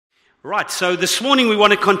Right, so this morning we want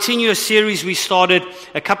to continue a series we started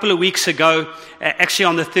a couple of weeks ago, actually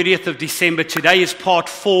on the 30th of December. Today is part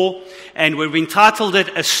 4, and we've entitled it,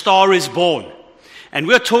 A Star is Born. And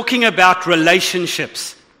we're talking about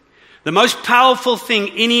relationships. The most powerful thing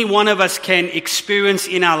any one of us can experience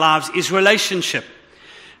in our lives is relationship.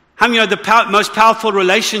 How many know the most powerful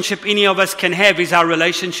relationship any of us can have is our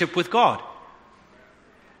relationship with God?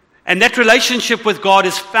 And that relationship with God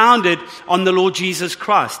is founded on the Lord Jesus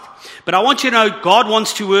Christ. But I want you to know God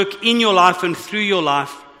wants to work in your life and through your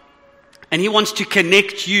life. And He wants to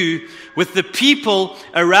connect you with the people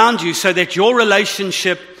around you so that your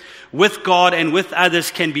relationship with God and with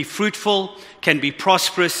others can be fruitful, can be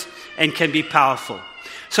prosperous, and can be powerful.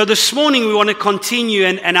 So this morning we want to continue,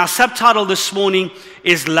 and our subtitle this morning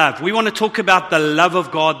is Love. We want to talk about the love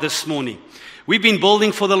of God this morning. We've been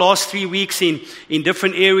building for the last 3 weeks in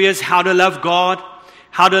different areas, how to love God,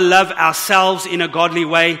 how to love ourselves in a godly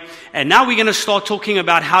way. And now we're going to start talking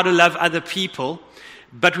about how to love other people.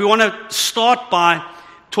 But we want to start by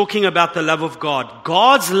talking about the love of God.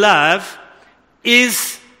 God's love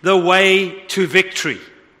is the way to victory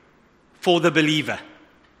for the believer.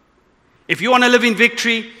 If you want to live in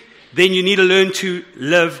victory, then you need to learn to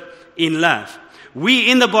live in love.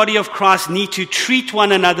 We in the body of Christ need to treat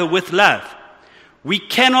one another with love. We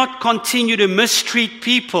cannot continue to mistreat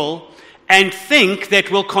people and think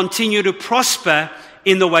that we'll continue to prosper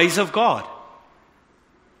in the ways of God.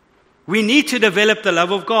 We need to develop the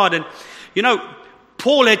love of God. And, you know,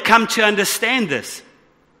 Paul had come to understand this.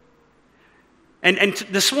 And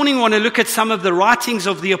this morning we want to look at some of the writings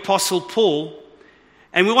of the Apostle Paul.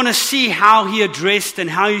 And we want to see how he addressed and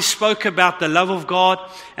how he spoke about the love of God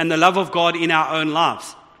and the love of God in our own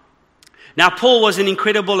lives. Now, Paul was an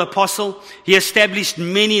incredible apostle. He established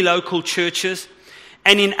many local churches.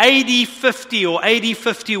 And in AD 50 or AD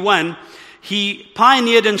 51, he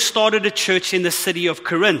pioneered and started a church in the city of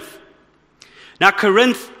Corinth. Now,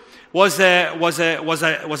 Corinth was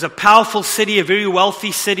a powerful city, a very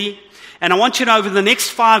wealthy city. And I want you to know, over the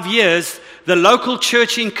next 5 years, the local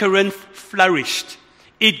church in Corinth flourished.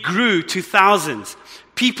 It grew to thousands.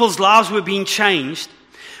 People's lives were being changed.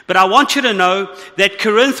 But I want you to know that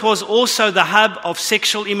Corinth was also the hub of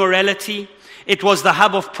sexual immorality. It was the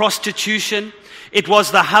hub of prostitution. It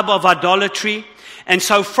was the hub of idolatry. And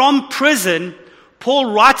so from prison,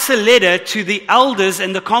 Paul writes a letter to the elders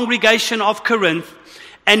and the congregation of Corinth,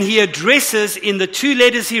 and he addresses, in the 2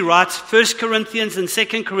 letters he writes, 1 Corinthians and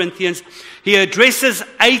 2 Corinthians, he addresses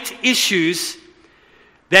 8 issues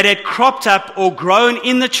that had cropped up or grown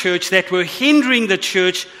in the church that were hindering the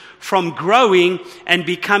church from growing and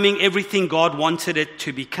becoming everything God wanted it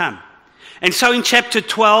to become. And so in chapter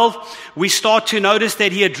 12, we start to notice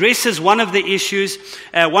that he addresses one of the issues.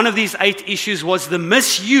 One of these 8 issues was the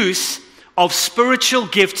misuse of spiritual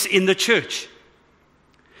gifts in the church.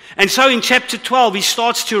 And so in chapter 12, he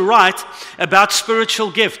starts to write about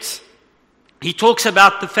spiritual gifts. He talks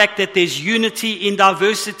about the fact that there's unity in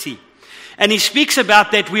diversity. And he speaks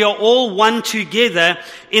about that we are all one together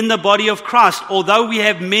in the body of Christ. Although we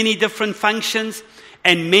have many different functions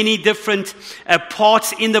and many different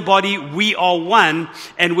parts in the body, we are one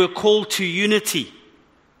and we're called to unity.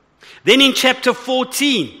 Then in chapter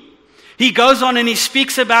 14, he goes on and he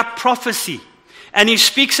speaks about prophecy. And he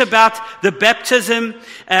speaks about the baptism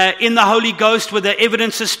in the Holy Ghost with the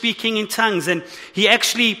evidence of speaking in tongues. And he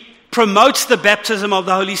actually promotes the baptism of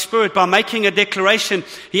the Holy Spirit by making a declaration.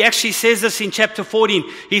 He actually says this in chapter 14.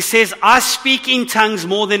 He says, I speak in tongues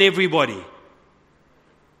more than everybody.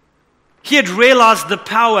 He had realized the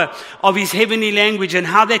power of his heavenly language and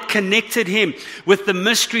how that connected him with the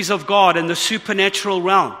mysteries of God and the supernatural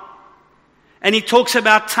realm. And he talks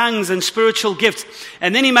about tongues and spiritual gifts.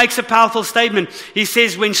 And then he makes a powerful statement. He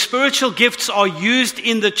says, when spiritual gifts are used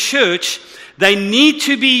in the church, they need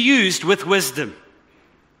to be used with wisdom.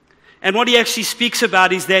 And what he actually speaks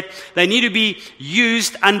about is that they need to be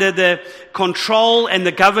used under the control and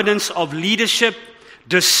the governance of leadership,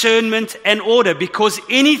 discernment, and order. Because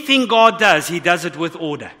anything God does, He does it with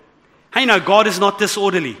order. Hey, no, God is not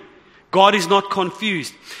disorderly. God is not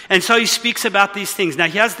confused. And so he speaks about these things. Now,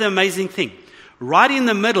 here's the amazing thing. Right in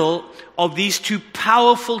the middle of these 2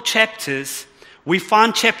 powerful chapters, we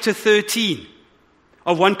find chapter 13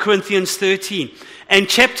 of 1 Corinthians 13. And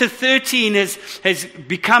chapter 13 has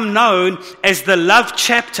become known as the love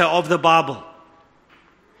chapter of the Bible.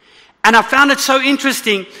 And I found it so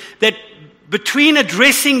interesting that between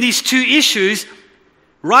addressing these 2 issues,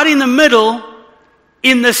 right in the middle,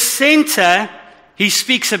 in the center, he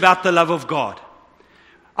speaks about the love of God.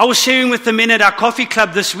 I was sharing with the men at our coffee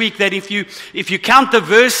club this week that if you count the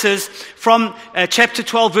verses from chapter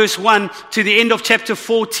 12, verse 1 to the end of chapter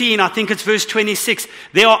 14, I think it's verse 26,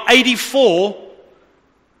 there are 84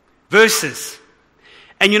 verses.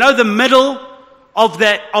 And you know, the middle of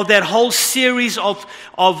that whole series of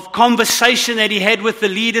conversation that he had with the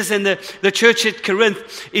leaders in the church at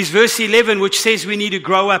Corinth is verse 11, which says we need to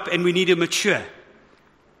grow up and we need to mature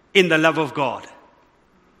in the love of God.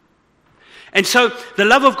 And so the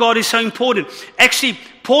love of God is so important. Actually,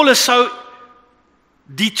 Paul is so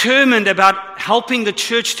determined about helping the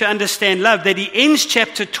church to understand love that he ends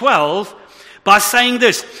chapter 12 by saying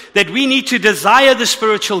this, that we need to desire the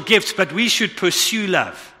spiritual gifts, but we should pursue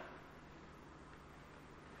love.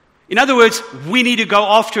 In other words, we need to go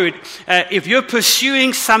after it. If you're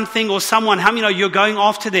pursuing something or someone, how many know you're going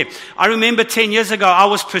after them? I remember 10 years ago, I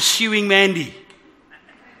was pursuing Mandy.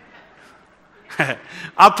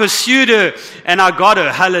 I pursued her and I got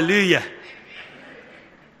her. Hallelujah.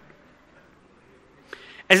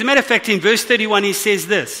 As a matter of fact, in verse 31, he says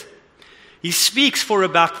this. He speaks for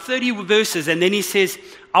about 30 verses and then he says,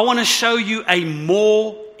 I want to show you a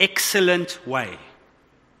more excellent way.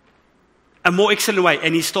 A more excellent way.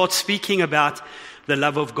 And he starts speaking about the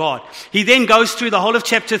love of God. He then goes through the whole of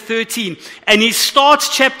chapter 13 and he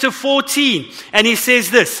starts chapter 14 and he says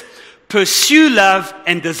this, pursue love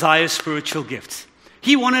and desire spiritual gifts.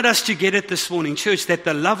 He wanted us to get it this morning, church, that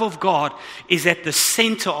the love of God is at the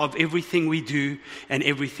center of everything we do and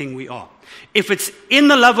everything we are. If it's in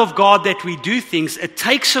the love of God that we do things, it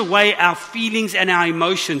takes away our feelings and our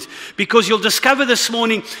emotions. Because you'll discover this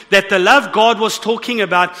morning that the love God was talking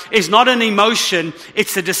about is not an emotion,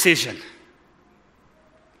 it's a decision.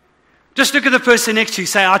 Just look at the person next to you,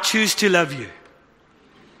 say, I choose to love you.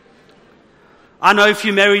 I know if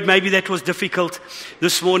you're married, maybe that was difficult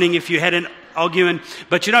this morning if you had an argument.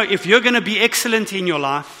 But you know, if you're going to be excellent in your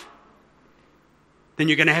life, then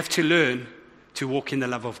you're going to have to learn to walk in the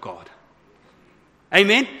love of God.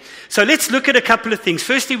 Amen? So let's look at a couple of things.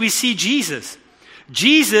 Firstly, we see Jesus.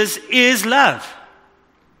 Jesus is love.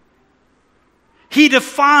 He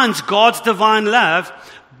defines God's divine love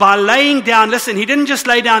by laying down, listen, he didn't just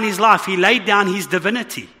lay down his life, he laid down his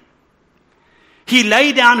divinity. He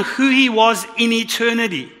laid down who he was in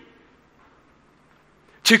eternity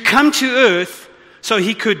to come to earth so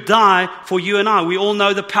he could die for you and I. We all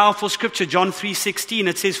know the powerful scripture, John 3:16.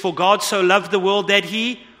 It says, for God so loved the world that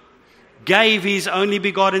he gave his only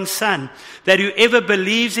begotten Son, that whoever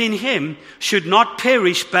believes in him should not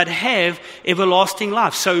perish but have everlasting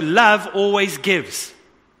life. So love always gives.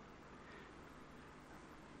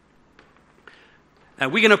 We're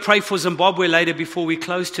going to pray for Zimbabwe later before we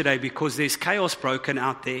close today because there's chaos broken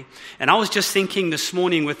out there. And I was just thinking this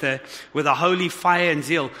morning with a holy fire and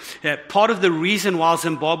zeal, part of the reason why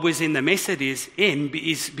Zimbabwe's in the mess it is in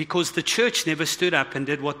is because the church never stood up and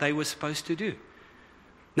did what they were supposed to do.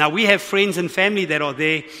 Now, we have friends and family that are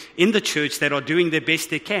there in the church that are doing their best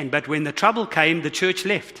they can. But when the trouble came, the church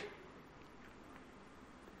left.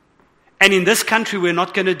 And in this country, we're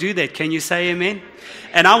not going to do that. Can you say amen?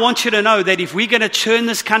 And I want you to know that if we're going to turn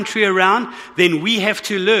this country around, then we have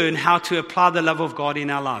to learn how to apply the love of God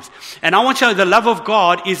in our lives. And I want you to know the love of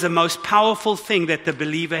God is the most powerful thing that the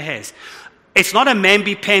believer has. It's not a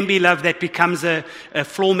mamby-pamby love that becomes a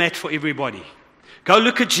floor mat for everybody. Go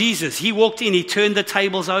look at Jesus. He walked in, he turned the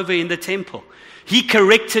tables over in the temple. He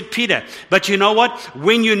corrected Peter. But you know what?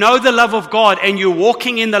 When you know the love of God and you're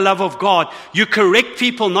walking in the love of God, you correct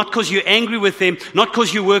people not because you're angry with them, not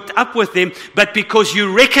because you worked up with them, but because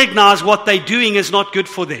you recognize what they're doing is not good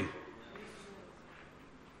for them.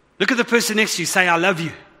 Look at the person next to you. Say, I love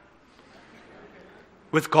you.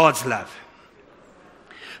 With God's love.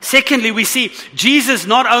 Secondly, we see Jesus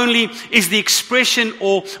not only is the expression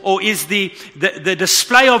or is the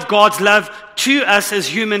display of God's love to us as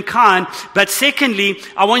humankind, but secondly,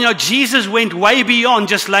 I want you to know Jesus went way beyond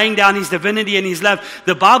just laying down his divinity and his love.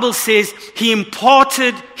 The Bible says he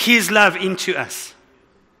imparted his love into us.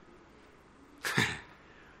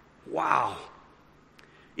 Wow.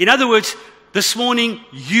 In other words, this morning,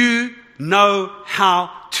 you know how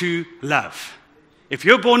to love. If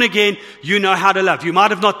you're born again, you know how to love. You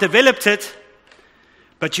might have not developed it,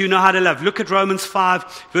 but you know how to love. Look at Romans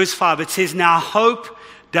 5, verse 5. It says, now hope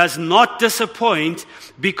does not disappoint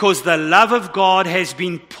because the love of God has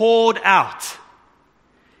been poured out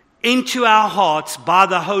into our hearts by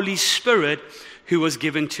the Holy Spirit who was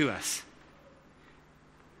given to us.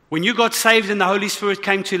 When you got saved and the Holy Spirit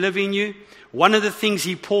came to live in you, one of the things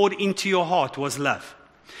he poured into your heart was love.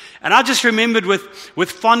 And I just remembered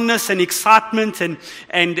with fondness and excitement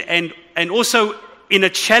and also in a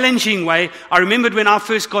challenging way, I remembered when I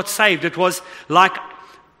first got saved, it was like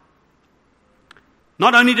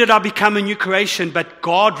Not only did I become a new creation, but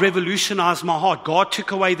God revolutionized my heart. God took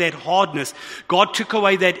away that hardness. God took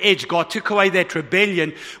away that edge. God took away that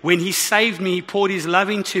rebellion. When He saved me, He poured His love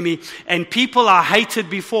into me. And people I hated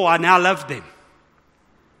before, I now love them.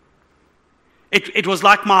 It was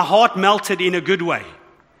like my heart melted in a good way.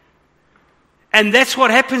 And that's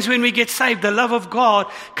what happens when we get saved. The love of God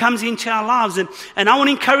comes into our lives. And I want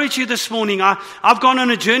to encourage you this morning. I've gone on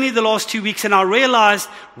a journey the last 2 weeks and I realized,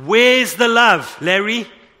 where's the love, Larry?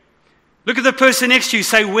 Look at the person next to you.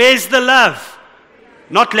 Say, where's the love?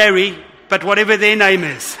 Not Larry, but whatever their name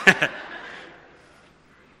is.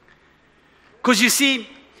 Because you see,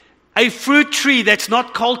 a fruit tree that's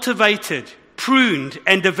not cultivated, pruned,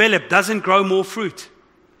 and developed doesn't grow more fruit.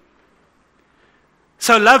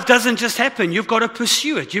 So love doesn't just happen. You've got to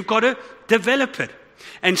pursue it. You've got to develop it.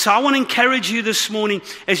 And so I want to encourage you this morning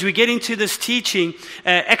as we get into this teaching.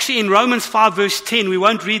 Actually, in Romans 5 verse 10, we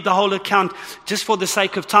won't read the whole account just for the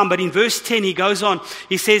sake of time. But in verse 10, he goes on.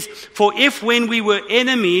 He says, for if when we were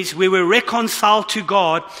enemies, we were reconciled to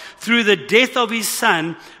God through the death of His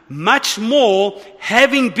Son, much more,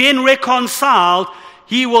 having been reconciled,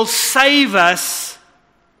 He will save us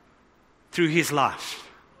through His life.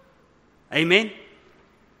 Amen.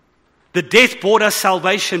 The death brought us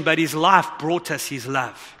salvation, but His life brought us His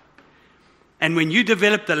love. And when you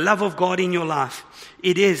develop the love of God in your life,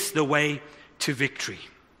 it is the way to victory.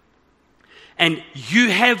 And you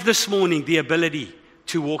have this morning the ability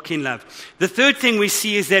to walk in love. The third thing we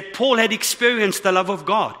see is that Paul had experienced the love of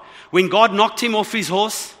God. When God knocked him off his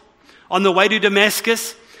horse on the way to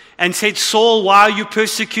Damascus and said, Saul, why are you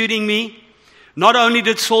persecuting me? Not only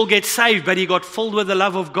did Saul get saved, but he got filled with the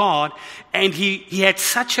love of God. And he had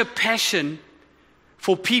such a passion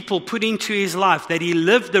for people put into his life that he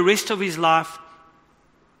lived the rest of his life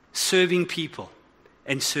serving people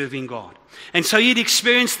and serving God. And so he'd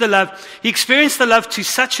experienced the love. He experienced the love to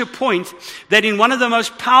such a point that in one of the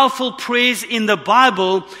most powerful prayers in the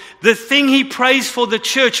Bible, the thing he prays for the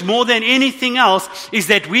church more than anything else is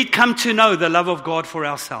that we'd come to know the love of God for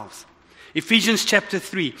ourselves. Ephesians chapter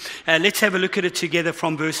 3. Let's have a look at it together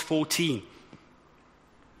from verse 14.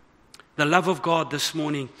 The love of God this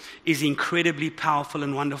morning is incredibly powerful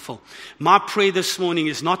and wonderful. My prayer this morning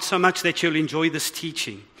is not so much that you'll enjoy this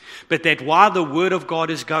teaching, but that while the Word of God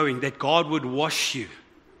is going, that God would wash you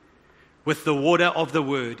with the water of the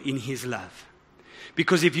Word in His love.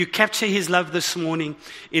 Because if you capture His love this morning,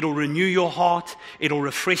 it'll renew your heart, it'll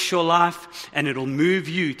refresh your life, and it'll move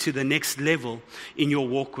you to the next level in your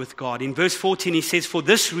walk with God. In verse 14, he says, for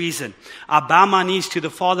this reason, I bow my knees to the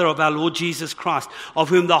Father of our Lord Jesus Christ, of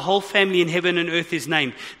whom the whole family in heaven and earth is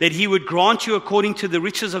named, that He would grant you according to the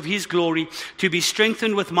riches of His glory, to be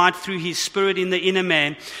strengthened with might through His Spirit in the inner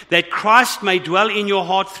man, that Christ may dwell in your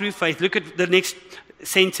heart through faith. Look at the next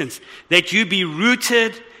sentence. That you be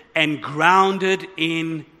rooted and grounded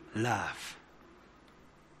in love.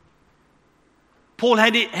 Paul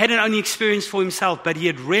hadn't only experienced for himself, but he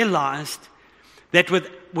had realized that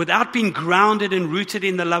without being grounded and rooted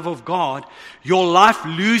in the love of God, your life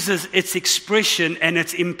loses its expression and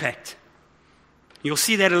its impact. You'll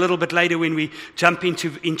see that a little bit later when we jump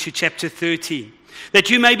into chapter 13. That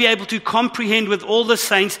you may be able to comprehend with all the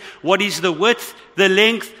saints what is the width, the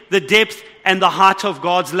length, the depth, and the height of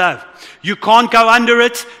God's love. You can't go under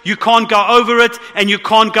it, you can't go over it, and you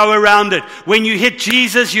can't go around it. When you hit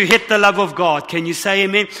Jesus, you hit the love of God. Can you say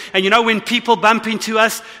amen? And you know, when people bump into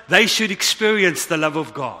us, they should experience the love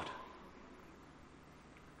of God.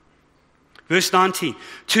 Verse 19,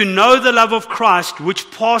 to know the love of Christ which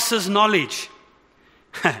passes knowledge.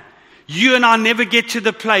 You and I never get to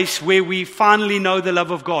the place where we finally know the love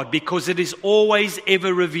of God, because it is always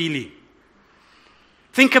ever revealing.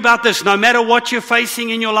 Think about this. No matter what you're facing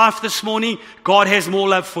in your life this morning, God has more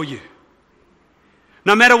love for you.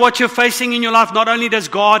 No matter what you're facing in your life, not only does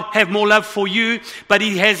God have more love for you, but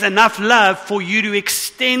He has enough love for you to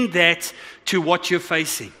extend that to what you're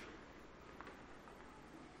facing.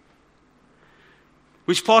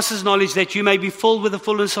 Which passes knowledge, that you may be filled with the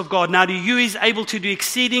fullness of God. Now to you is able to do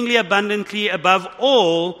exceedingly abundantly above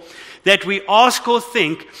all that we ask or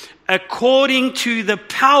think, according to the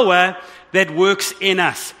power that works in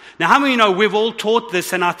us. Now, how many know we've all taught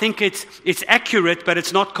this, and I think it's accurate, but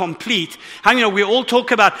it's not complete. How many know we all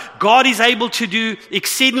talk about God is able to do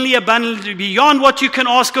exceedingly abundantly beyond what you can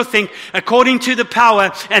ask or think, according to the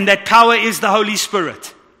power, and that power is the Holy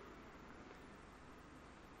Spirit.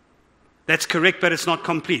 That's correct, but it's not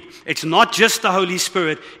complete. It's not just the Holy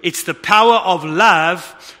Spirit, it's the power of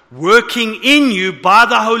love working in you by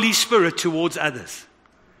the Holy Spirit towards others.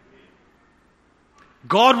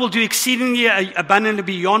 God will do exceedingly abundantly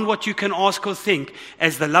beyond what you can ask or think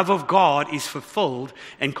as the love of God is fulfilled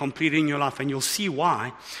and completed in your life. And you'll see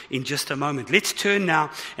why in just a moment. Let's turn now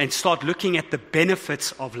and start looking at the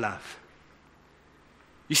benefits of love.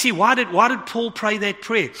 You see, why did Paul pray that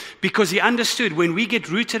prayer? Because he understood when we get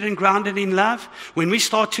rooted and grounded in love, when we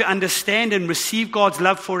start to understand and receive God's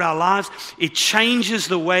love for our lives, it changes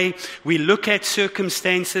the way we look at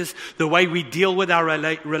circumstances, the way we deal with our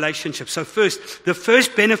relationships. So first, the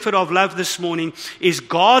first benefit of love this morning is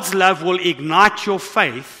God's love will ignite your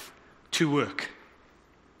faith to work.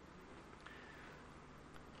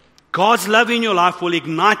 God's love in your life will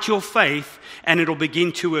ignite your faith and it'll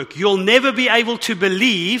begin to work. You'll never be able to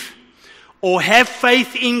believe or have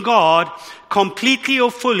faith in God completely or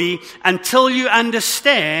fully until you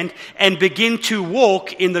understand and begin to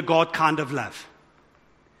walk in the God kind of love.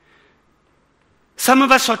 Some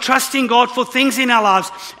of us are trusting God for things in our lives,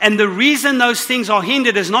 and the reason those things are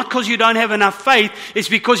hindered is not because you don't have enough faith, it's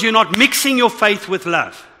because you're not mixing your faith with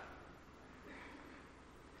love.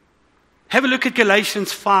 Have a look at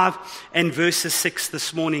Galatians 5 and verses 6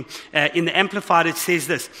 this morning. In the Amplified it says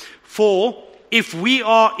this: "For if we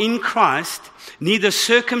are in Christ, neither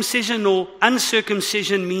circumcision nor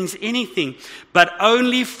uncircumcision means anything, but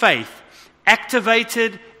only faith,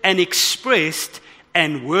 activated and expressed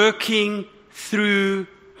and working through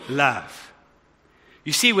love."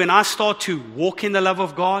 You see, when I start to walk in the love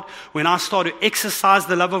of God, when I start to exercise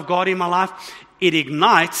the love of God in my life, it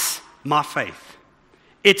ignites my faith.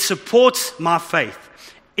 It supports my faith.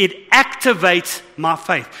 It activates my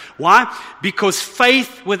faith. Why? Because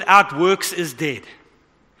faith without works is dead.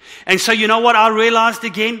 And so you know what I realized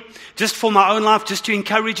again? Just for my own life, just to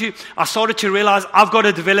encourage you, I started to realize I've got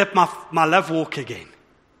to develop my love walk again.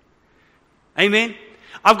 Amen?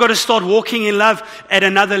 I've got to start walking in love at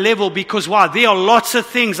another level because why? There are lots of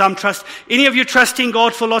things I'm trusting. Any of you trusting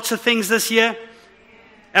God for lots of things this year?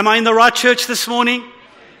 Am I in the right church this morning?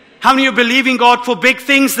 How many of you are believing God for big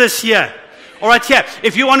things this year? All right, here.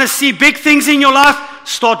 If you want to see big things in your life,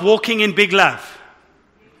 start walking in big love.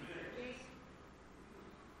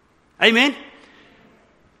 Amen?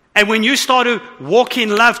 And when you start to walk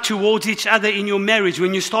in love towards each other in your marriage,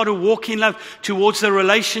 when you start to walk in love towards the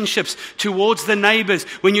relationships, towards the neighbors,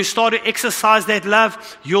 when you start to exercise that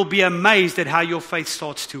love, you'll be amazed at how your faith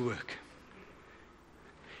starts to work.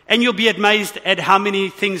 And you'll be amazed at how many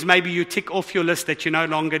things maybe you tick off your list that you no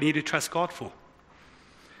longer need to trust God for.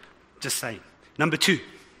 Just saying. Number 2,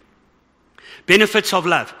 benefits of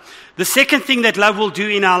love. The second thing that love will do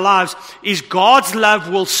in our lives is God's love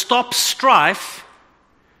will stop strife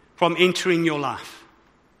from entering your life.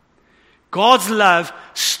 God's love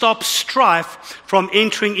stops strife from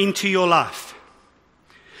entering into your life.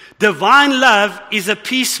 Divine love is a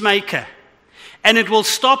peacemaker. And it will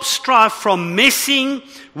stop strife from messing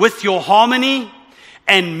with your harmony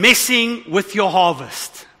and messing with your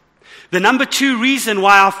harvest. The number 2 reason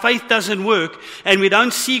why our faith doesn't work and we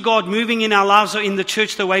don't see God moving in our lives or in the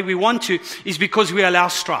church the way we want to is because we allow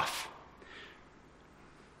strife.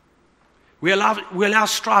 We allow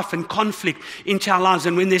strife and conflict into our lives.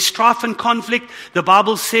 And when there's strife and conflict, the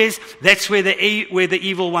Bible says that's where the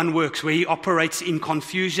evil one works, where he operates in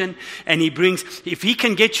confusion. And if he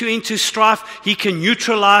can get you into strife, he can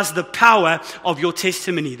neutralize the power of your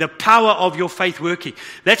testimony, the power of your faith working.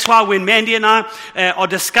 That's why when Mandy and I are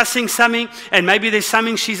discussing something, and maybe there's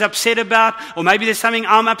something she's upset about, or maybe there's something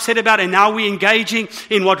I'm upset about, and now we're engaging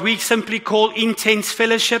in what we simply call intense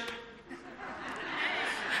fellowship.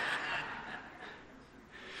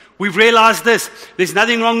 We've realized this. There's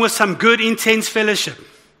nothing wrong with some good, intense fellowship.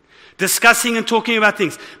 Discussing and talking about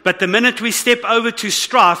things. But the minute we step over to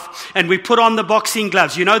strife and we put on the boxing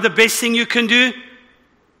gloves, you know the best thing you can do?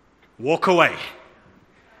 Walk away.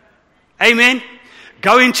 Amen?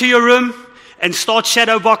 Go into your room and start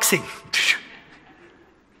shadow boxing.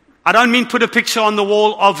 I don't mean put a picture on the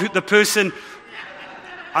wall of the person.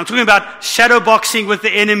 I'm talking about shadow boxing with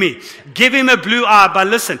the enemy. Give him a blue eye, but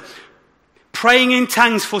listen. Praying in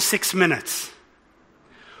tongues for 6 minutes.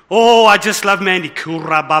 Oh, I just love Mandy.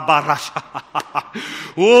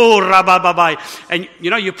 And you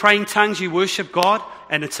know, you pray in tongues, you worship God,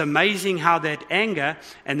 and it's amazing how that anger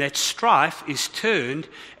and that strife is turned,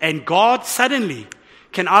 and God suddenly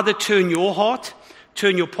can either turn your heart,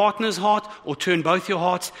 turn your partner's heart, or turn both your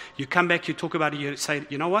hearts. You come back, you talk about it, you say,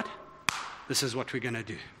 you know what? This is what we're going to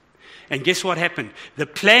do. And guess what happened? The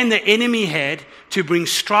plan the enemy had to bring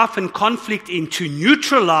strife and conflict in to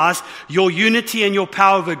neutralize your unity and your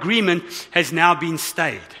power of agreement has now been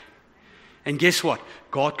stayed. And guess what?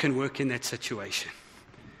 God can work in that situation.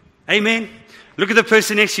 Amen? Look at the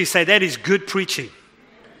person next to you, say, that is good preaching.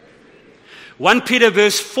 1 Peter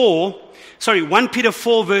 4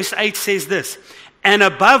 verse 8 says this, and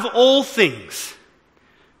above all things,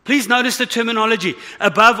 please notice the terminology,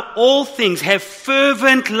 above all things have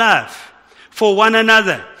fervent love for one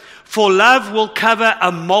another, for love will cover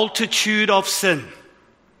a multitude of sin.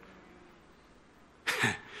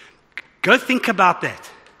 Go think about that.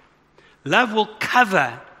 Love will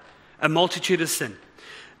cover a multitude of sin.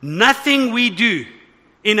 Nothing we do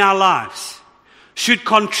in our lives should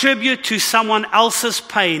contribute to someone else's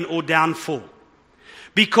pain or downfall,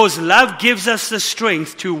 because love gives us the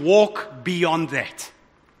strength to walk beyond that.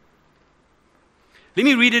 Let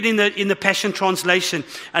me read it in the Passion Translation,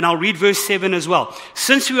 and I'll read verse 7 as well.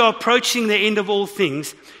 Since we are approaching the end of all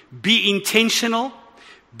things, be intentional,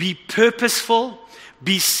 be purposeful,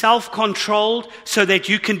 be self-controlled, so that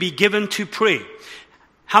you can be given to prayer.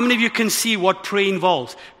 How many of you can see what prayer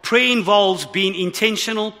involves? Prayer involves being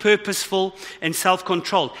intentional, purposeful, and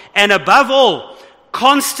self-controlled. And above all,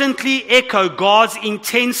 constantly echo God's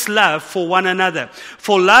intense love for one another.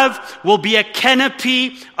 For love will be a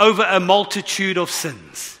canopy over a multitude of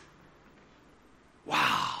sins.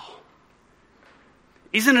 Wow.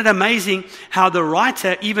 Isn't it amazing how the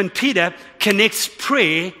writer, even Peter, connects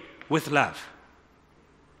prayer with love?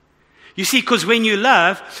 You see, because when you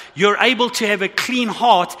love, you're able to have a clean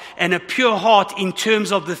heart and a pure heart in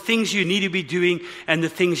terms of the things you need to be doing and the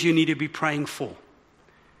things you need to be praying for.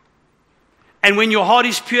 And when your heart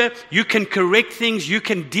is pure, you can correct things, you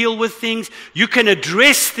can deal with things, you can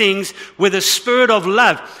address things with a spirit of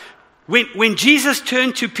love. When Jesus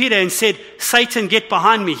turned to Peter and said, Satan, get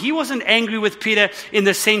behind me, he wasn't angry with Peter in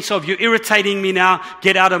the sense of, you're irritating me now,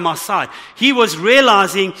 get out of my sight. He was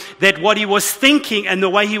realizing that what he was thinking and the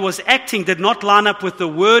way he was acting did not line up with the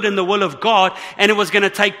word and the will of God, and it was going to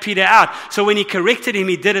take Peter out. So when he corrected him,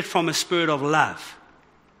 he did it from a spirit of love.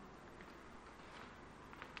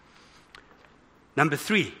 Number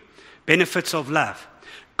 3, benefits of love.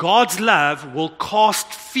 God's love will cast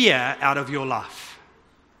fear out of your life.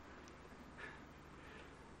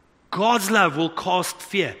 God's love will cast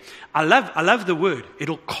fear. I love the word.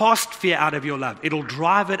 It'll cast fear out of your love. It'll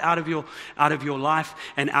drive it out of your life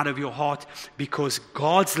and out of your heart, because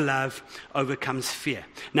God's love overcomes fear.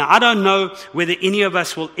 Now, I don't know whether any of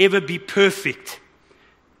us will ever be perfect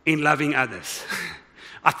in loving others.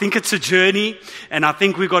 I think it's a journey, and I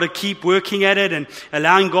think we've got to keep working at it and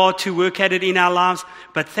allowing God to work at it in our lives.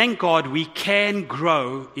 But thank God we can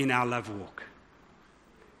grow in our love walk.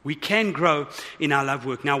 We can grow in our love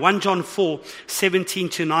work. Now, 1 John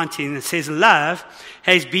 4:17-19, it says, love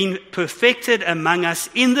has been perfected among us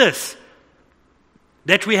in this,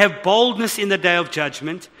 that we have boldness in the day of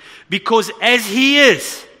judgment, because as He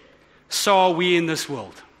is, so are we in this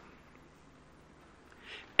world.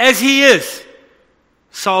 As He is,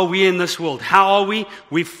 so are we in this world. How are we?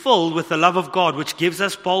 We're filled with the love of God, which gives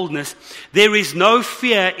us boldness. There is no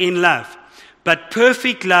fear in love, but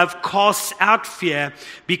perfect love casts out fear,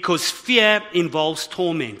 because fear involves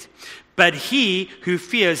torment. But he who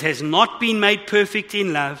fears has not been made perfect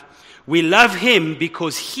in love. We love him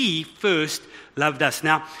because he first loved us.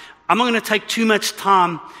 Now, I'm not going to take too much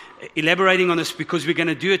time elaborating on this, because we're going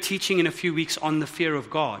to do a teaching in a few weeks on the fear of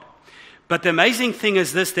God. But the amazing thing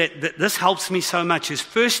is this, that this helps me so much, is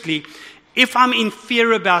firstly, if I'm in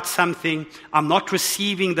fear about something, I'm not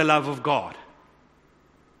receiving the love of God.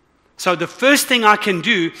 So the first thing I can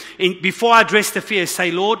do before I address the fear is say,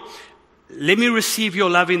 Lord, let me receive your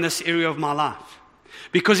love in this area of my life.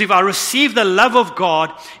 Because if I receive the love of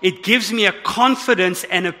God, it gives me a confidence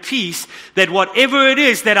and a peace that whatever it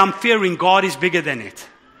is that I'm fearing, God is bigger than it.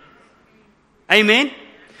 Amen?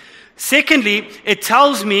 Secondly, it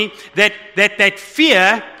tells me that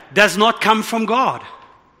fear does not come from God.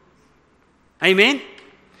 Amen?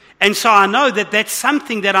 And so I know that that's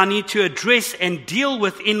something that I need to address and deal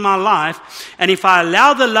with in my life. And if I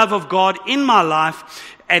allow the love of God in my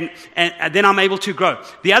life, and then I'm able to grow.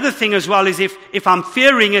 The other thing as well is if I'm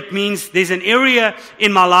fearing, it means there's an area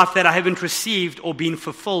in my life that I haven't received or been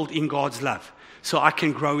fulfilled in God's love. So I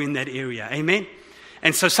can grow in that area. Amen?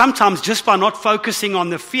 And so sometimes just by not focusing on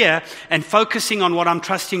the fear and focusing on what I'm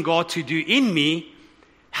trusting God to do in me,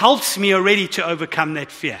 helps me already to overcome that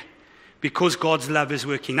fear, because God's love is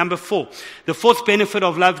working. Number 4, the fourth benefit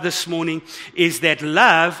of love this morning is that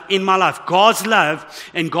love in my life, God's love,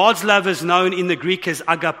 and God's love is known in the Greek as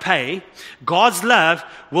agape. God's love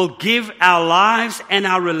will give our lives and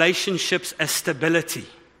our relationships a stability.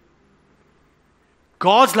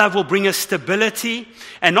 God's love will bring a stability,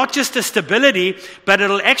 and not just a stability, but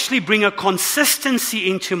it'll actually bring a consistency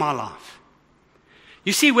into my life.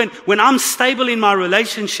 You see, when I'm stable in my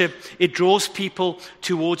relationship, it draws people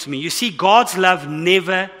towards me. You see, God's love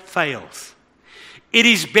never fails. It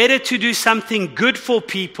is better to do something good for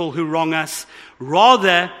people who wrong us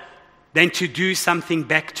rather than to do something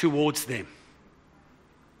back towards them.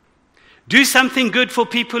 Do something good for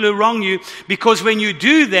people who wrong you, because when you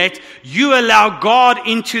do that, you allow God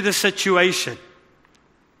into the situation.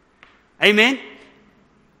 Amen?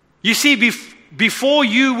 You see, before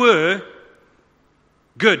you were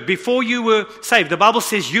good, before you were saved, the Bible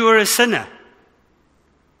says you were a sinner.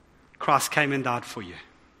 Christ came and died for you.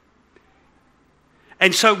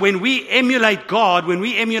 And so when we emulate God, when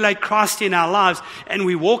we emulate Christ in our lives, and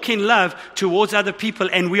we walk in love towards other people,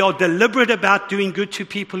 and we are deliberate about doing good to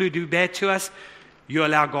people who do bad to us, you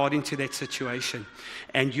allow God into that situation.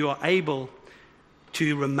 And you are able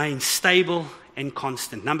to remain stable and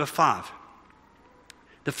constant. Number 5.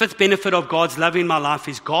 The 5th benefit of God's love in my life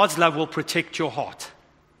is God's love will protect your heart.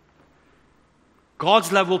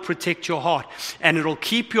 God's love will protect your heart. And it will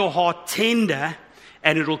keep your heart tender,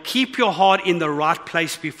 and it will keep your heart in the right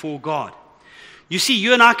place before God. You see,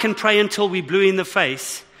 you and I can pray until we're blue in the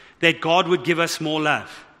face that God would give us more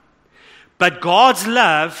love. But God's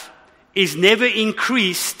love is never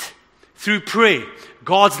increased through prayer.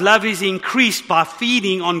 God's love is increased by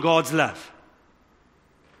feeding on God's love.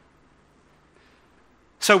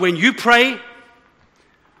 So when you pray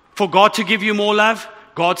for God to give you more love,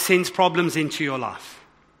 God sends problems into your life.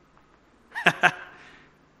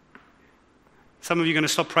 Some of you are going to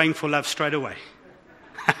stop praying for love straight away.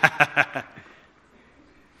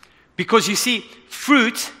 Because you see,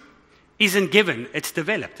 fruit isn't given, it's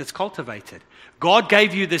developed, it's cultivated. God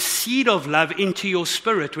gave you the seed of love into your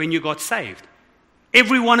spirit when you got saved.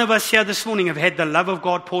 Every one of us here this morning have had the love of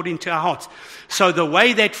God poured into our hearts. So the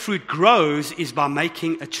way that fruit grows is by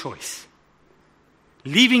making a choice.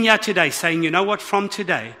 Leaving here today saying, you know what, from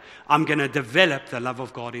today, I'm going to develop the love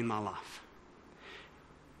of God in my life.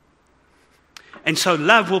 And so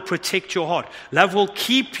love will protect your heart. Love will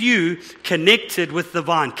keep you connected with the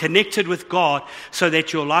vine, connected with God, so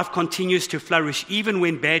that your life continues to flourish even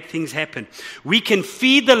when bad things happen. We can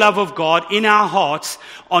feed the love of God in our hearts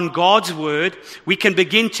on God's word. We can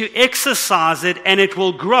begin to exercise it, and it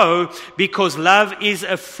will grow, because love is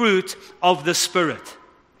a fruit of the Spirit.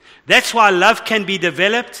 That's why love can be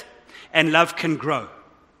developed and love can grow.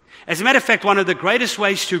 As a matter of fact, one of the greatest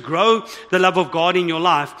ways to grow the love of God in your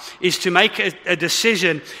life is to make a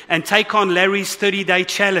decision and take on Larry's 30-day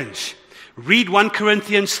challenge. Read 1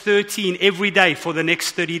 Corinthians 13 every day for the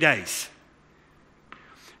next 30 days.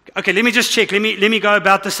 Okay, let me just check. Let me go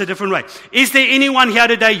about this a different way. Is there anyone here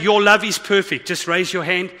today, your love is perfect? Just raise your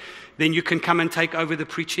hand. Then you can come and take over the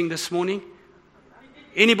preaching this morning.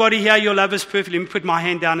 Anybody here, your love is perfect? Let me put my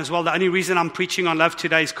hand down as well. The only reason I'm preaching on love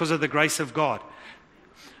today is because of the grace of God.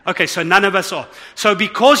 Okay, so none of us are. So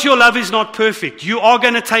because your love is not perfect, you are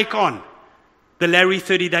going to take on the Larry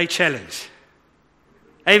 30-day challenge.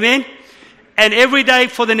 Amen? And every day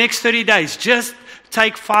for the next 30 days, just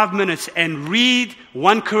take 5 minutes and read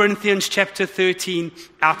 1 Corinthians chapter 13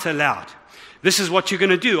 out aloud. This is what you're going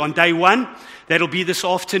to do on day 1. That'll be this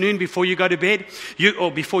afternoon before you go to bed, or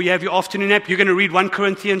before you have your afternoon nap. You're going to read 1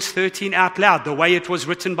 Corinthians 13 out loud, the way it was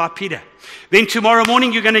written by Peter. Then tomorrow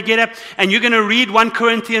morning you're going to get up and you're going to read 1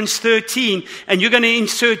 Corinthians 13, and you're going to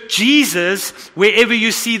insert Jesus wherever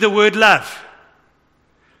you see the word love.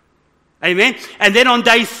 Amen? And then on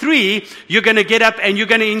day 3, you're going to get up and you're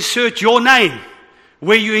going to insert your name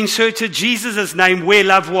where you inserted Jesus' name where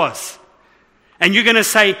love was. And you're going to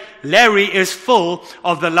say, Larry is full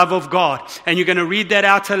of the love of God. And you're going to read that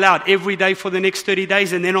out aloud every day for the next 30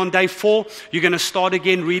 days. And then on day 4, you're going to start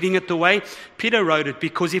again reading it the way Peter wrote it.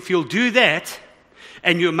 Because if you'll do that,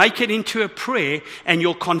 and you'll make it into a prayer, and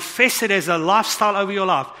you'll confess it as a lifestyle over your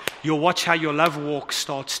life, you'll watch how your love walk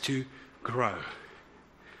starts to grow.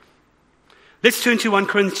 Let's turn to 1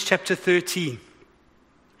 Corinthians chapter 13.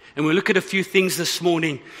 And we'll look at a few things this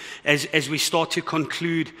morning as we start to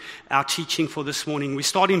conclude our teaching for this morning. We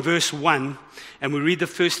start in verse 1 and we read the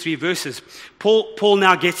first 3 verses. Paul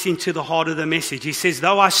now gets into the heart of the message. He says,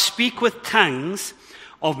 though I speak with tongues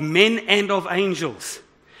of men and of angels,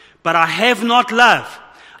 but I have not love,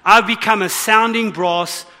 I've become a sounding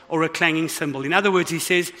brass or a clanging cymbal. In other words, he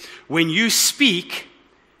says, when you speak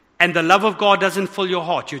and the love of God doesn't fill your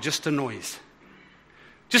heart, you're just a noise.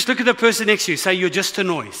 Just look at the person next to you. Say, you're just a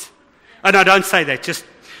noise. Oh, no, don't say that. Just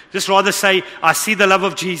rather say, I see the love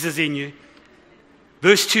of Jesus in you.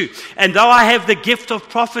 Verse 2. And though I have the gift of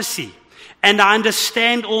prophecy, and I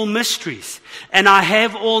understand all mysteries, and I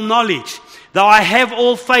have all knowledge, though I have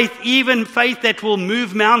all faith, even faith that will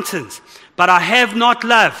move mountains, but I have not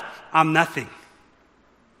love, I'm nothing.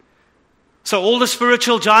 So all the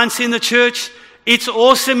spiritual giants in the church, it's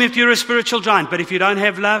awesome if you're a spiritual giant, but if you don't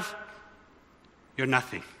have love, you're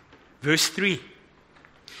nothing. Verse 3.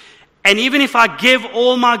 And even if I give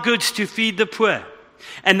all my goods to feed the poor,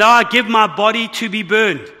 and though I give my body to be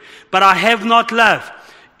burned, but I have not love,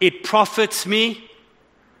 it profits me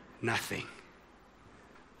nothing.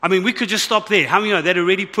 I mean, we could just stop there. How many know that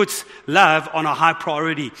already puts love on a high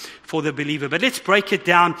priority for the believer? But let's break it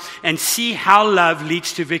down and see how love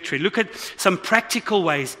leads to victory. Look at some practical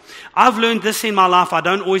ways. I've learned this in my life. I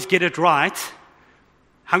don't always get it right.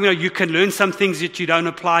 How many know you can learn some things that you don't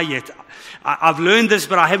apply yet? I've learned this,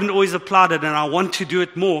 but I haven't always applied it, and I want to do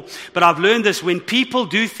it more. But I've learned this: when people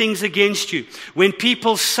do things against you, when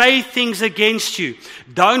people say things against you,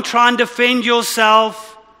 don't try and defend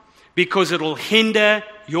yourself, because it will hinder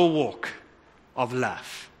your walk of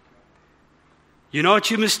love. You know what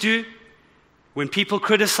you must do? When people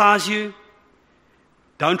criticize you,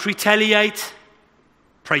 don't retaliate,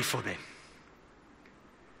 pray for them.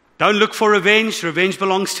 Don't look for revenge. Revenge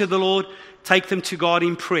belongs to the Lord. Take them to God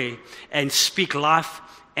in prayer and speak life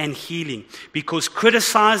and healing. Because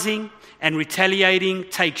criticizing and retaliating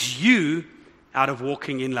takes you out of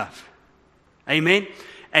walking in love. Amen?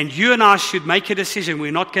 And you and I should make a decision.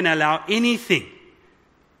 We're not going to allow anything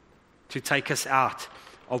to take us out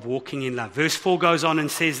of walking in love. Verse 4 goes on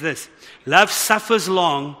and says this: love suffers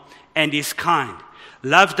long and is kind.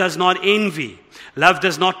 Love does not envy. Love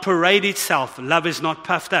does not parade itself. Love is not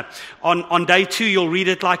puffed up. On day 2, you'll read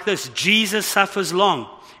it like this: Jesus suffers long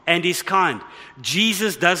and is kind.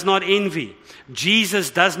 Jesus does not envy. Jesus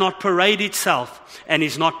does not parade itself and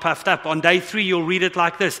is not puffed up. On day 3, you'll read it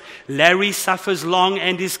like this: Larry suffers long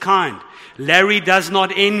and is kind. Larry does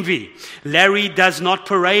not envy. Larry does not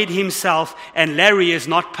parade himself, and Larry is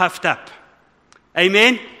not puffed up.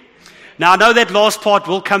 Amen? Now, I know that last part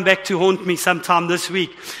will come back to haunt me sometime this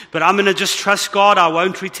week, but I'm going to just trust God. I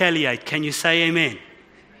won't retaliate. Can you say amen?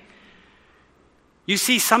 You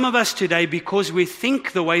see, some of us today, because we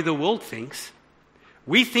think the way the world thinks,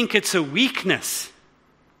 we think it's a weakness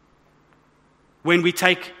when we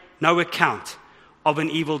take no account of an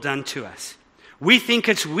evil done to us. We think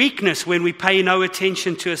it's weakness when we pay no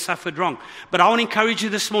attention to a suffered wrong. But I want to encourage you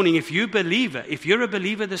this morning, if you're a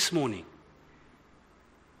believer this morning,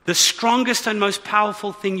 the strongest and most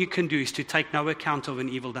powerful thing you can do is to take no account of an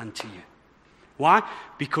evil done to you. Why?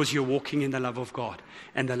 Because you're walking in the love of God.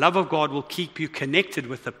 And the love of God will keep you connected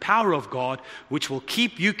with the power of God, which will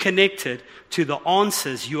keep you connected to the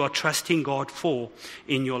answers you are trusting God for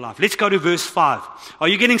in your life. Let's go to verse 5. Are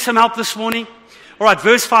you getting some help this morning? All right,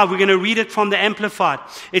 verse 5, we're going to read it from the Amplified.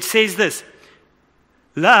 It says this: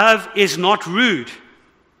 love is not rude.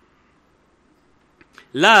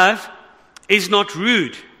 Love is not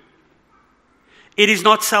rude. It is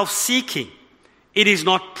not self-seeking. It is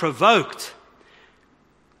not provoked.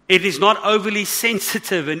 It is not overly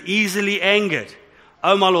sensitive and easily angered.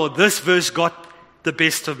 Oh my Lord, this verse got the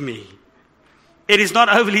best of me. It is not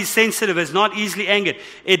overly sensitive. It's not easily angered.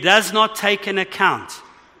 It does not take an account.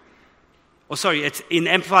 It's in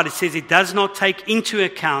Amplified, it says it does not take into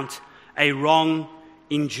account a wrong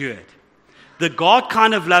endured. The God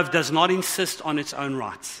kind of love does not insist on its own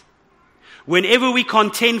rights. Whenever we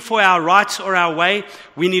contend for our rights or our way,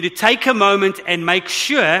 we need to take a moment and make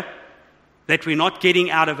sure that we're not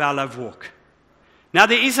getting out of our love walk. Now,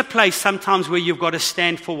 there is a place sometimes where you've got to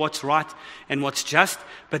stand for what's right and what's just,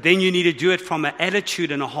 but then you need to do it from an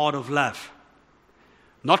attitude and a heart of love.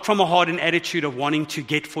 Not from a heart and attitude of wanting to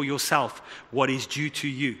get for yourself what is due to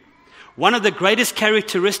you. One of the greatest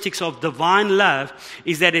characteristics of divine love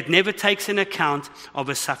is that it never takes an account of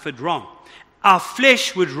a suffered wrong. Our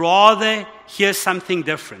flesh would rather hear something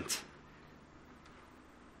different.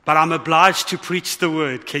 But I'm obliged to preach the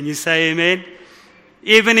word. Can you say amen?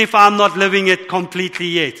 Even if I'm not living it completely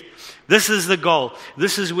yet. This is the goal.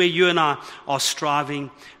 This is where you and I are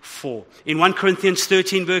striving for. In 1 Corinthians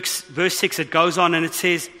 13 verse 6, it goes on and it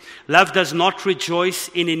says, love does not rejoice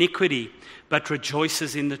in iniquity, but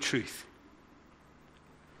rejoices in the truth.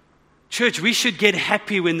 Church, we should get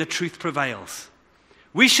happy when the truth prevails.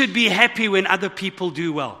 We should be happy when other people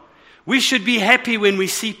do well. We should be happy when we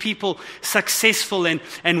see people successful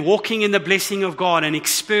and walking in the blessing of God and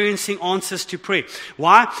experiencing answers to prayer.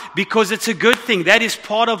 Why? Because it's a good thing. That is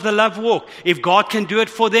part of the love walk. If God can do it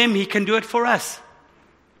for them, He can do it for us.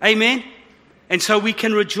 Amen? And so we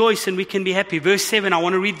can rejoice and we can be happy. Verse 7, I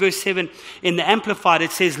want to read verse 7 in the Amplified.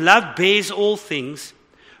 It says, love bears all things,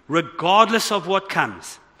 regardless of what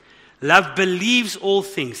comes. Love believes all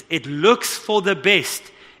things. It looks for the best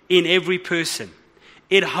in every person.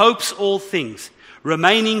 It hopes all things,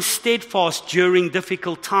 remaining steadfast during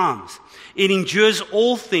difficult times. It endures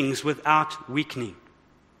all things without weakening.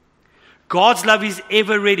 God's love is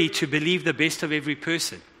ever ready to believe the best of every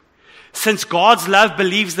person. Since God's love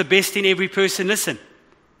believes the best in every person, listen,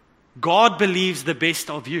 God believes the best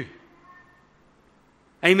of you.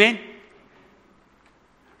 Amen?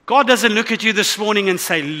 God doesn't look at you this morning and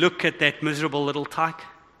say, look at that miserable little tyke.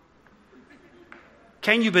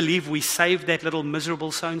 Can you believe we saved that little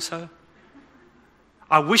miserable so-and-so?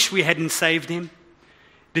 I wish we hadn't saved him.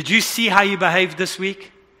 Did you see how you behaved this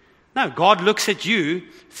week? No, God looks at you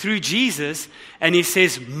through Jesus and he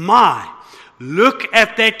says, look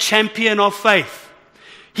at that champion of faith.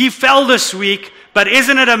 He fell this week, but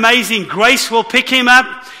isn't it amazing? Grace will pick him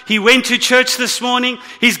up. He went to church this morning.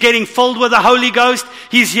 He's getting filled with the Holy Ghost.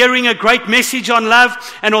 He's hearing a great message on love.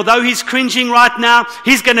 And although he's cringing right now,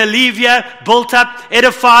 he's going to leave here built up,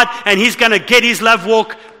 edified, and he's going to get his love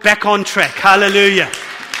walk back on track. Hallelujah.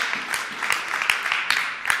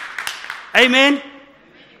 Amen.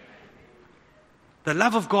 The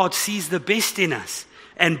love of God sees the best in us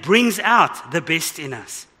and brings out the best in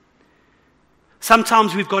us.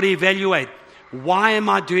 Sometimes we've got to evaluate, why am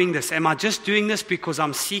I doing this? Am I just doing this because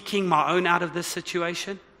I'm seeking my own out of this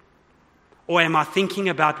situation? Or am I thinking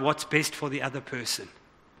about what's best for the other person?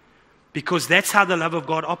 Because that's how the love of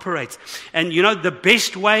God operates. And you know, the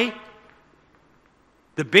best way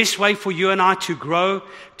for you and I to grow,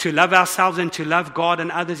 to love ourselves and to love God and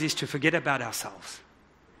others is to forget about ourselves.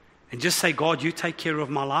 And just say, God, you take care of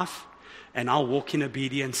my life and I'll walk in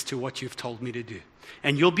obedience to what you've told me to do.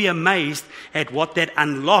 And you'll be amazed at what that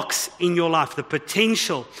unlocks in your life, the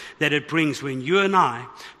potential that it brings when you and I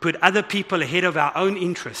put other people ahead of our own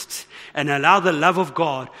interests and allow the love of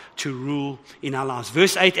God to rule in our lives.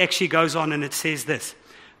 Verse 8 actually goes on and it says this,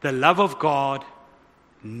 the love of God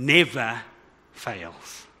never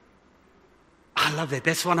fails. I love that.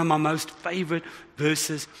 That's one of my most favorite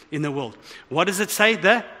verses in the world. What does it say?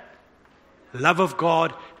 The love of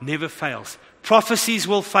God never fails. Prophecies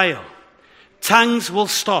will fail. Tongues will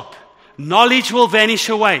stop. Knowledge will vanish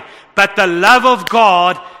away. But the love of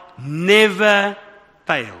God never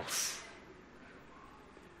fails.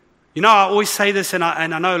 You know, I always say this, and I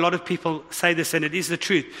know a lot of people say this, and it is the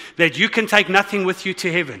truth, that you can take nothing with you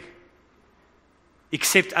to heaven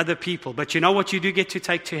except other people. But you know what you do get to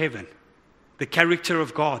take to heaven? The character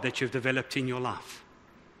of God that you've developed in your life.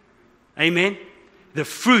 Amen? The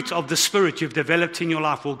fruit of the Spirit you've developed in your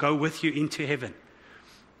life will go with you into heaven.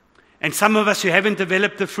 And some of us who haven't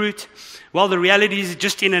developed the fruit, well, the reality is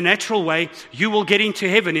just in a natural way, you will get into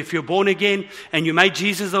heaven. If you're born again and you made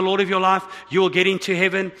Jesus the Lord of your life, you will get into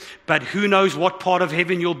heaven. But who knows what part of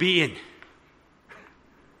heaven you'll be in?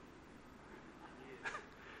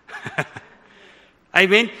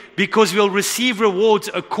 Amen? Because we'll receive rewards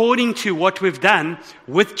according to what we've done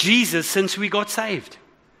with Jesus since we got saved.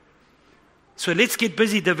 So let's get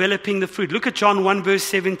busy developing the fruit. Look at John 1 verse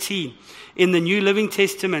 17 in the New Living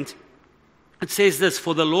Testament. It says this,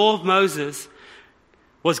 for the law of Moses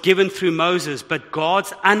was given through Moses, but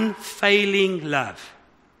God's unfailing love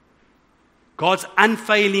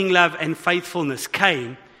and faithfulness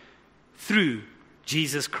came through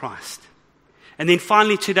Jesus Christ. And then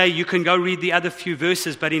finally today, you can go read the other few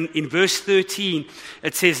verses, but in verse 13,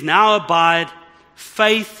 it says, now abide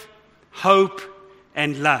faith, hope,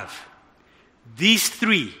 and love. These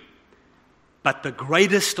three, but the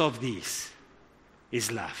greatest of these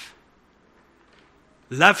is love.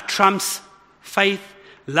 Love trumps faith,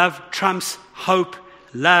 love trumps hope,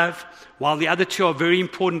 love, while the other two are very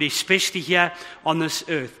important, especially here on this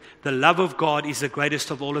earth. The love of God is the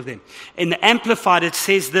greatest of all of them. In the Amplified, it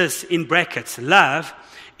says this in brackets, love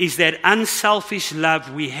is that unselfish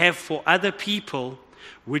love we have for other people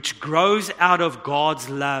which grows out of God's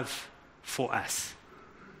love for us.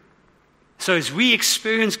 So as we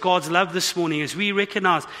experience God's love this morning, as we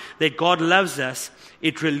recognize that God loves us,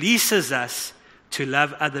 it releases us to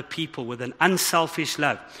love other people with an unselfish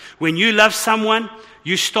love. When you love someone,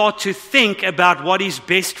 you start to think about what is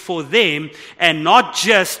best for them and not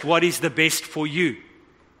just what is the best for you.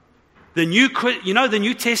 The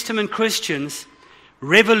New Testament Christians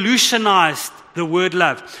revolutionized the word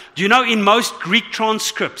love. Do you know in most Greek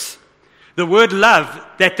transcripts, the word love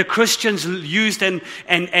that the Christians used and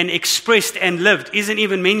expressed and lived isn't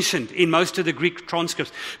even mentioned in most of the Greek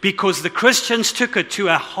transcripts because the Christians took it to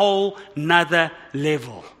a whole nother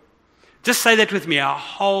level. Just say that with me, a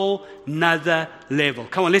whole nother level.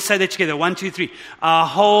 Come on, let's say that together. 1, 2, 3. A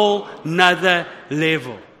whole nother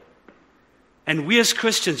level. And we as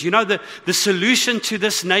Christians, you know, the solution to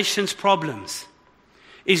this nation's problems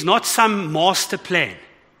is not some master plan.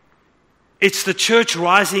 It's the church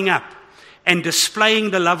rising up and displaying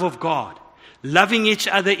the love of God, loving each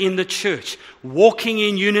other in the church, walking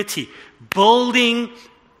in unity, building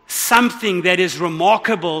something that is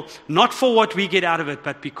remarkable, not for what we get out of it,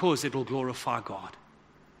 but because it will glorify God.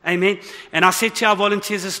 Amen. And I said to our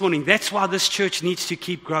volunteers this morning, that's why this church needs to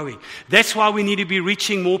keep growing. That's why we need to be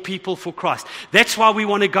reaching more people for Christ. That's why we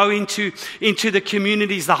want to go into the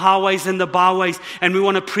communities, the highways and the byways, and we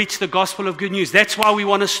want to preach the gospel of good news. That's why we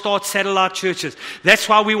want to start satellite churches. That's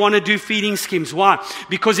why we want to do feeding schemes. Why?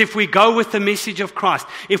 Because if we go with the message of Christ,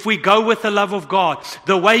 if we go with the love of God,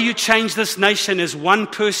 the way you change this nation is one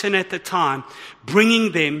person at a time,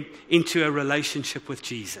 bringing them into a relationship with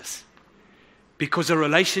Jesus. Because a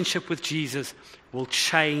relationship with Jesus will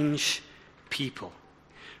change people.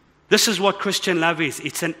 This is what Christian love is.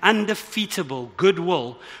 It's an undefeatable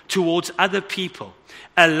goodwill towards other people.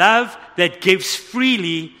 A love that gives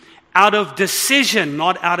freely out of decision,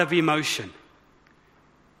 not out of emotion.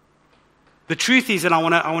 The truth is, and I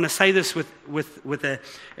want to say this with a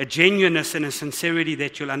genuineness and a sincerity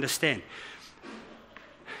that you'll understand.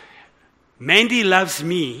 Mandy loves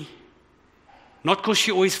me not because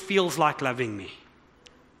she always feels like loving me.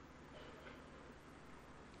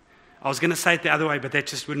 I was going to say it the other way, but that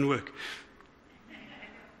just wouldn't work.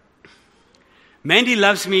 Mandy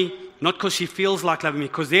loves me not because she feels like loving me,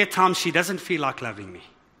 because there are times she doesn't feel like loving me.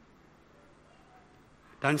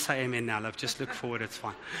 Don't say amen now, love. Just look forward. It's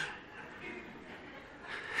fine.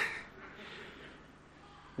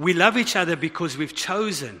 We love each other because we've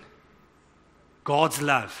chosen God's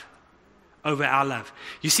love over our love.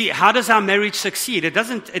 You see, how does our marriage succeed? It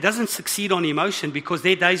doesn't succeed on emotion, because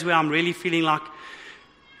there are days where I'm really feeling like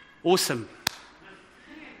awesome.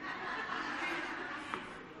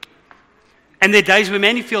 And there are days where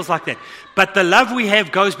Mandy feels like that. But the love we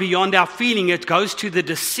have goes beyond our feeling. It goes to the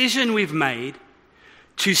decision we've made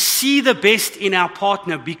to see the best in our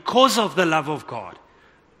partner because of the love of God.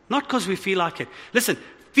 Not because we feel like it. Listen,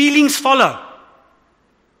 feelings follow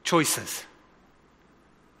choices.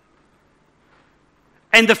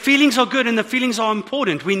 And the feelings are good and the feelings are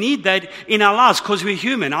important. We need that in our lives because we're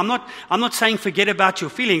human. I'm not saying forget about your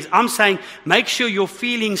feelings. I'm saying make sure your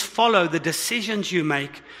feelings follow the decisions you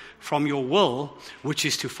make from your will, which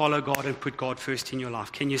is to follow God and put God first in your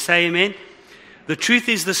life. Can you say amen? The truth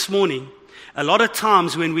is this morning, a lot of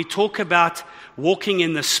times when we talk about walking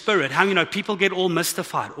in the Spirit, how people get all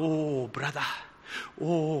mystified. Oh, brother.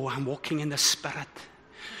 Oh, I'm walking in the Spirit.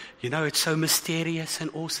 It's so mysterious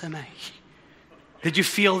and awesome, eh? Did you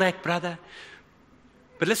feel that, brother?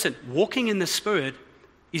 But listen, walking in the Spirit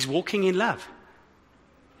is walking in love.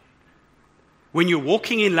 When you're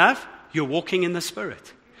walking in love, you're walking in the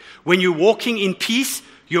Spirit. When you're walking in peace,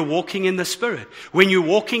 you're walking in the Spirit. When you're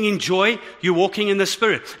walking in joy, you're walking in the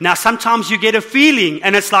Spirit. Now, sometimes you get a feeling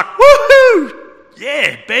and it's like, woohoo!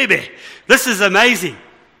 Yeah, baby, this is amazing.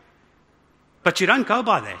 But you don't go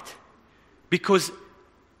by that. Because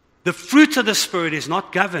the fruit of the Spirit is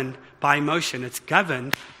not governed by emotion. It's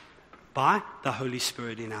governed by the Holy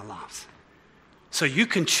Spirit in our lives. So you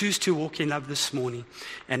can choose to walk in love this morning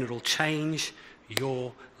and it'll change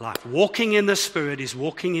your life. Walking in the Spirit is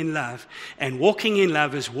walking in love, and walking in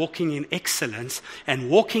love is walking in excellence, and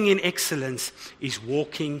walking in excellence is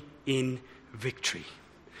walking in victory.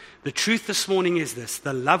 The truth this morning is this: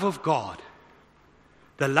 the love of God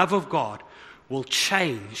will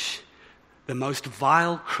change the most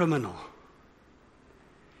vile criminal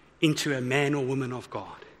into a man or woman of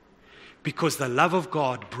God. Because the love of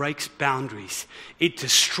God breaks boundaries. It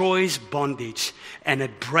destroys bondage and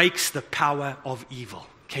it breaks the power of evil.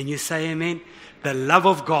 Can you say amen? The love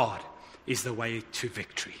of God is the way to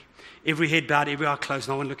victory. Every head bowed, every eye closed,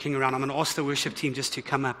 no one looking around. I'm going to ask the worship team just to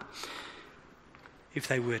come up, if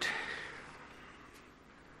they would.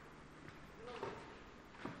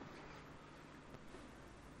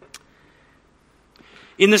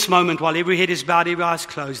 In this moment, while every head is bowed, every eye is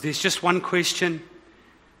closed, there's just one question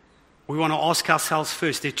we want to ask ourselves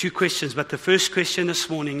first. There are two questions, but the first question this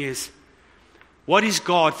morning is, what is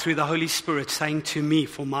God through the Holy Spirit saying to me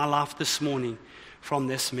for my life this morning from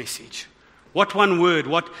this message? What one word,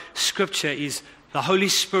 what scripture is the Holy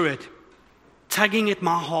Spirit tugging at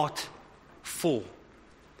my heart for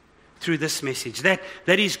through this message? That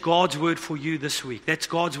is God's word for you this week. That's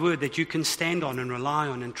God's word that you can stand on and rely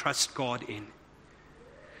on and trust God in.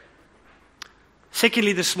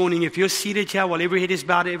 Secondly, this morning, if you're seated here while every head is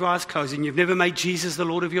bowed, every eye is closed, and you've never made Jesus the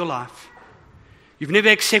Lord of your life, you've never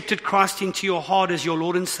accepted Christ into your heart as your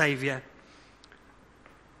Lord and Savior,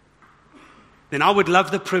 then I would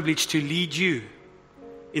love the privilege to lead you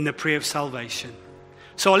in the prayer of salvation.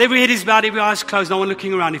 So while every head is bowed, every eye is closed, no one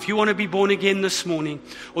looking around, if you want to be born again this morning,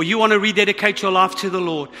 or you want to rededicate your life to the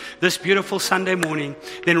Lord this beautiful Sunday morning,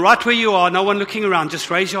 then right where you are, no one looking around, just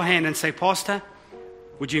raise your hand and say, Pastor,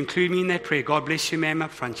 Would you include me in that prayer? God bless you, ma'am,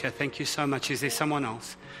 up front here. Thank you so much. Is there someone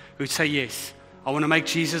else who would say, yes, I want to make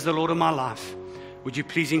Jesus the Lord of my life? Would you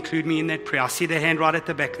please include me in that prayer? I see the hand right at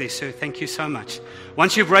the back there, sir. Thank you so much.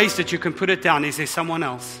 Once you've raised it, you can put it down. Is there someone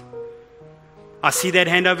else? I see that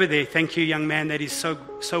hand over there. Thank you, young man. That is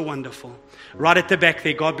so wonderful. Right at the back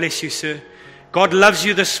there. God bless you, sir. God loves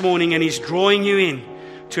you this morning, and He's drawing you in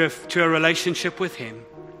to a relationship with Him.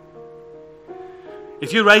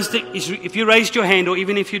 If you raised your hand, or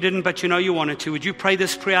even if you didn't, but you know you wanted to, would you pray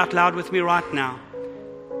this prayer out loud with me right now?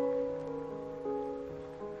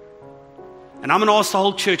 And I'm going to ask the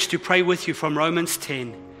whole church to pray with you from Romans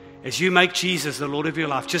 10 as you make Jesus the Lord of your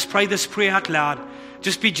life. Just pray this prayer out loud.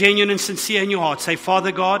 Just be genuine and sincere in your heart. Say,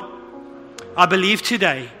 Father God, I believe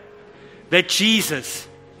today that Jesus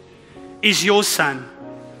is your Son,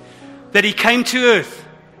 that He came to earth,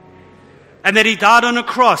 and that He died on a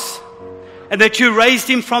cross, and that you raised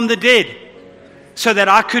Him from the dead so that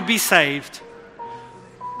I could be saved.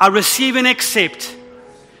 I receive and accept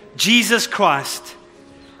Jesus Christ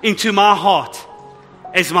into my heart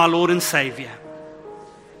as my Lord and Savior.